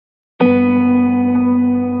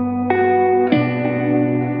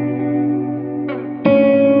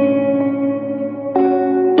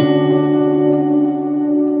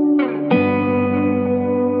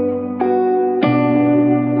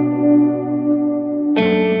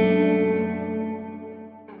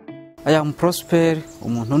I am Prosper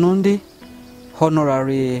Umuntunundi,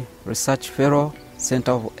 Honorary Research Fellow,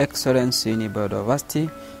 Center of Excellence in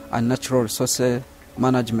Biodiversity and Natural Resources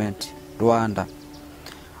Management, Rwanda.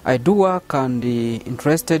 I do work and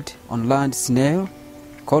interested on land snail,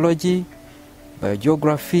 ecology,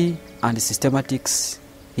 biogeography and systematics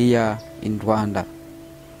here in Rwanda.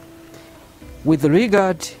 With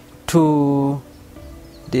regard to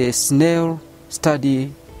the snail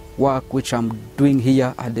study work which I'm doing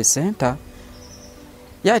here at the center,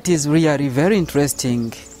 it is really very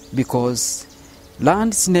interesting because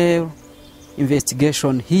land snail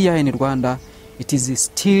investigation here in Rwanda, it is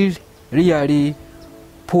still really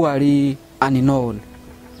poorly unknown.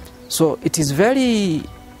 So it is very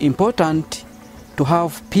important to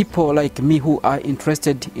have people like me who are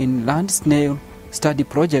interested in land snail study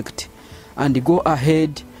project and go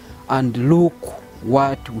ahead and look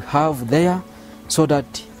what we have there, so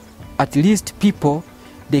that at least people,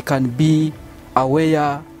 they can be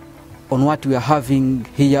aware on what we are having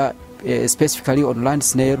here, specifically on land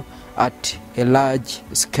snail at a large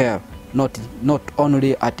scale, not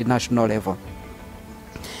only at the national level.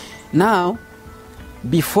 Now,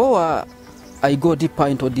 before I go deeper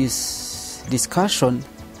into this discussion,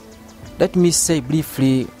 let me say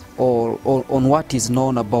briefly on what is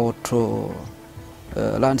known about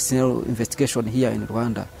land snail investigation here in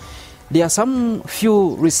Rwanda. There are some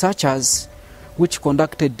few researchers which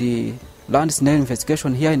conducted the land snail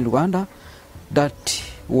investigation here in Rwanda. That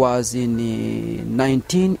was in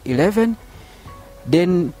 1911.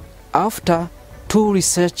 Then after, two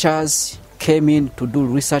researchers came in to do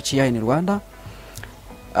research here in Rwanda,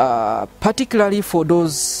 particularly for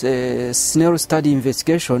those snail study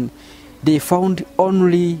investigation. They found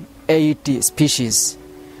only 8 species,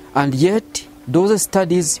 and yet those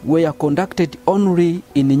studies were conducted only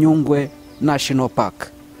in Nyungwe National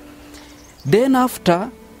Park. Then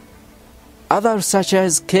after, other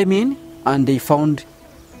researchers came in and they found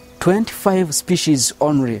 25 species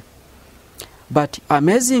only. But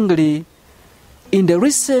amazingly, in the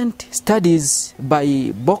recent studies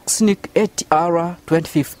by Boxnik et al.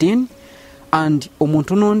 2015 and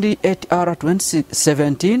Umuntunundi et al.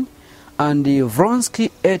 2017 and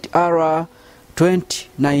Vronsky et al.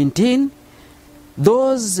 2019,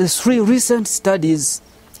 those 3 recent studies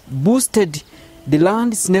boosted the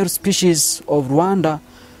land snail species of Rwanda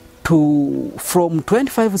from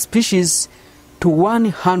 25 species to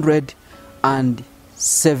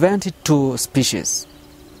 172 species.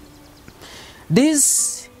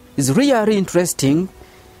 This is really interesting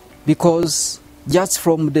because just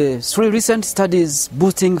from the 3 recent studies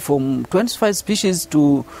boosting from 25 species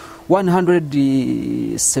to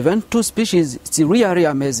 172 species, it's really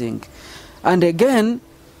amazing. And again,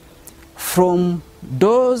 from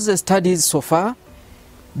those studies so far,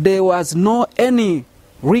 there was no any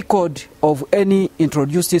record of any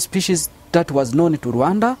introduced species that was known to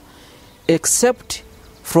Rwanda, except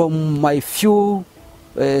from my few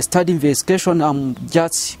study investigation I'm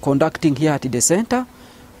just conducting here at the center,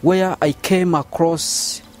 where I came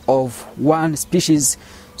across of 1 species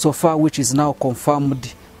so far which is now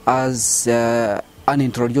confirmed as an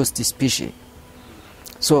introduced species.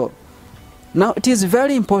 So now it is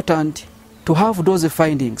very important to have those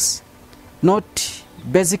findings, not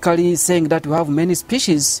basically saying that we have many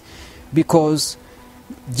species, because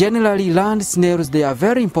generally land snails, they are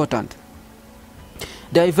very important.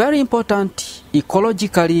 They are very important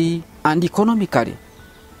ecologically and economically.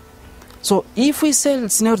 So if we say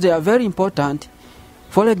snails, they are very important,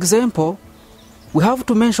 for example, we have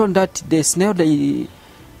to mention that the snail, they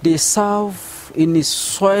serve in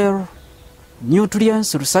soil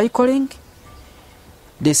nutrients recycling.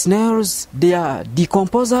 The snails, they are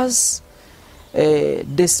decomposers.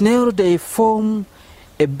 The snail, they form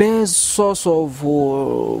a base source of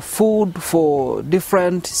food for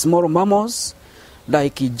different small mammals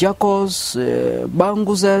like jackals,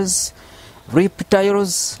 mongooses,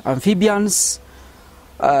 reptiles, amphibians,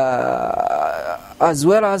 as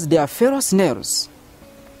well as their fellow snails.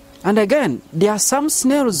 And again, there are some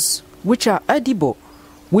snails which are edible,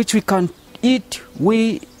 which we can eat,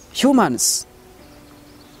 we humans.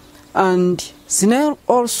 And snails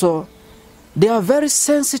also, they are very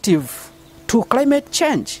sensitive to climate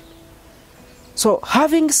change. So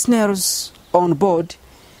having snails on board,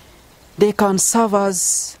 they can serve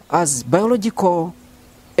us as biological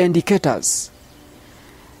indicators.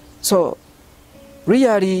 So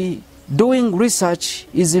really doing research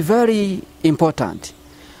is very important.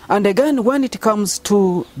 And again, when it comes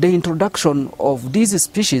to the introduction of these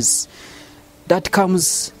species that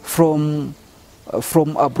comes from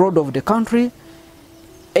abroad of the country,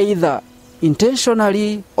 either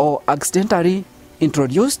intentionally or accidentally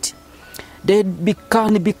introduced, they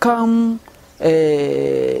can become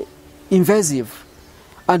invasive.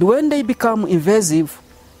 And when they become invasive,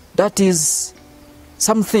 that is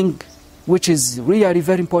something which is really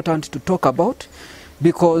very important to talk about,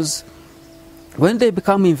 because when they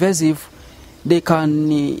become invasive, they can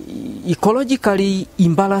ecologically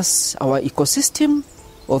imbalance our ecosystem,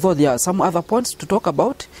 although there are some other points to talk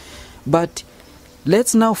about. But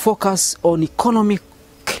let's now focus on economic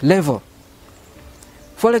level.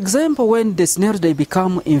 For example, when the snails, they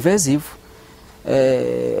become invasive,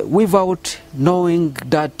 without knowing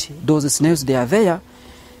that those snails, they are there,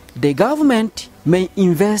 the government may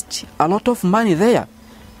invest a lot of money there.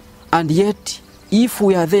 And yet, if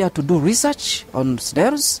we are there to do research on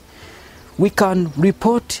snails, we can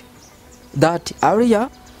report that area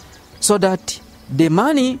so that the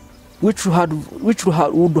money which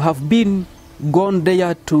would have been gone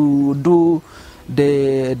there to do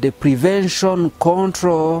the prevention,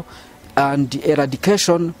 control, and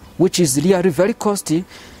eradication, which is really very costly,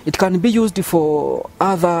 it can be used for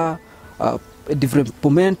other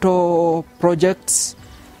developmental projects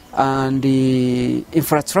and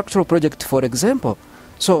infrastructural projects, for example.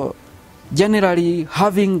 So generally,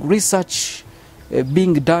 having research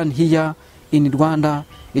being done here in Rwanda,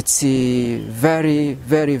 it's very,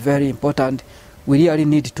 very, very important. We really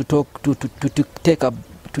need to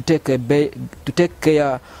take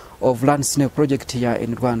care of land snail project here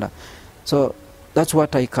in Rwanda. So that's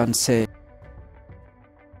what I can say.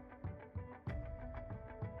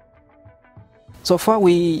 So far,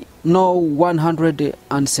 we know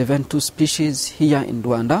 172 species here in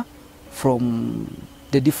Rwanda from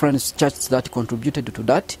the different churches that contributed to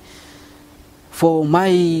that. For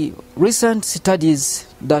my recent studies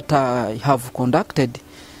that I have conducted,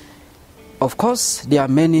 of course, there are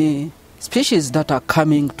many species that are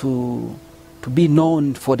coming to be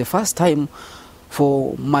known for the first time.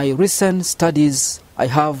 For my recent studies, I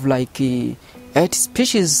have like 8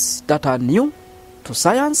 species that are new to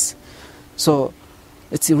science. So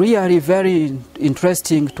it's really very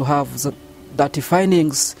interesting to have that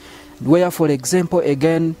findings, where, for example,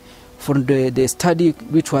 again, from the study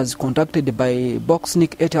which was conducted by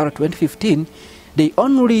Boxnick et al. 2015, they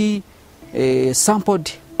only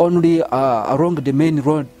sampled only along the main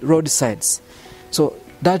roadsides. So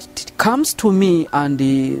that comes to me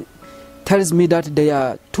and tells me that there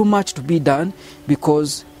are too much to be done,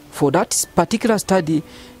 because for that particular study,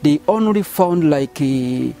 they only found like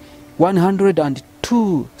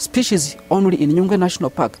 102 species only in Nyungwe National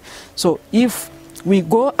Park. So if we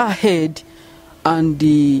go ahead and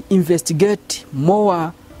investigate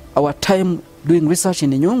more our time doing research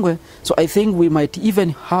in Nyungwe, so I think we might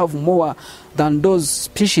even have more than those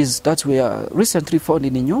species that were recently found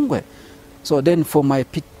in Nyungwe. So then, for my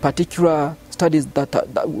particular studies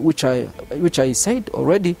which I said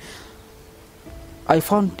already, I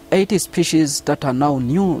found 80 species that are now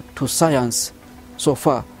new to science so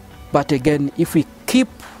far. But again, if we keep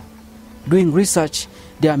doing research,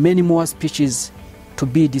 there are many more species to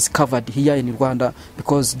be discovered here in Rwanda,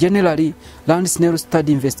 because generally land snail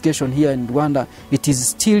study investigation here in Rwanda, it is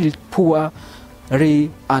still poorly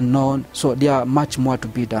unknown, so there are much more to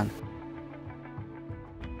be done.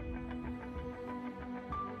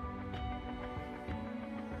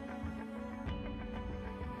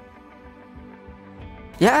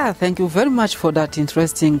 Yeah, thank you very much for that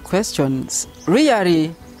interesting questions.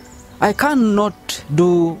 Really, I cannot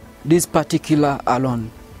do this particular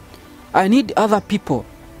alone. I need other people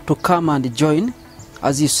to come and join.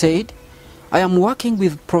 As you said, I am working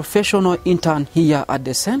with professional interns here at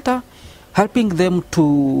the center, helping them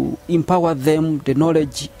to empower them the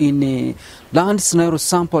knowledge in land snail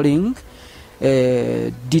sampling,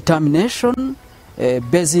 determination,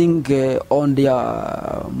 basing on their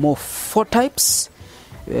morphotypes,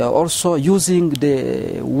 also using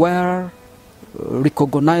the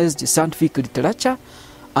well-recognized scientific literature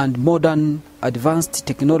and modern advanced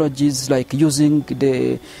technologies like using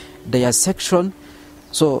the dissection.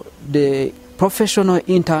 So the professional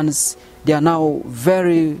interns, they are now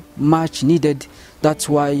very much needed. That's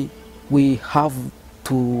why we have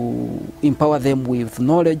to empower them with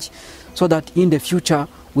knowledge, so that in the future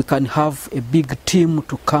we can have a big team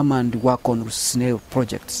to come and work on snail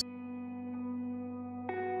projects.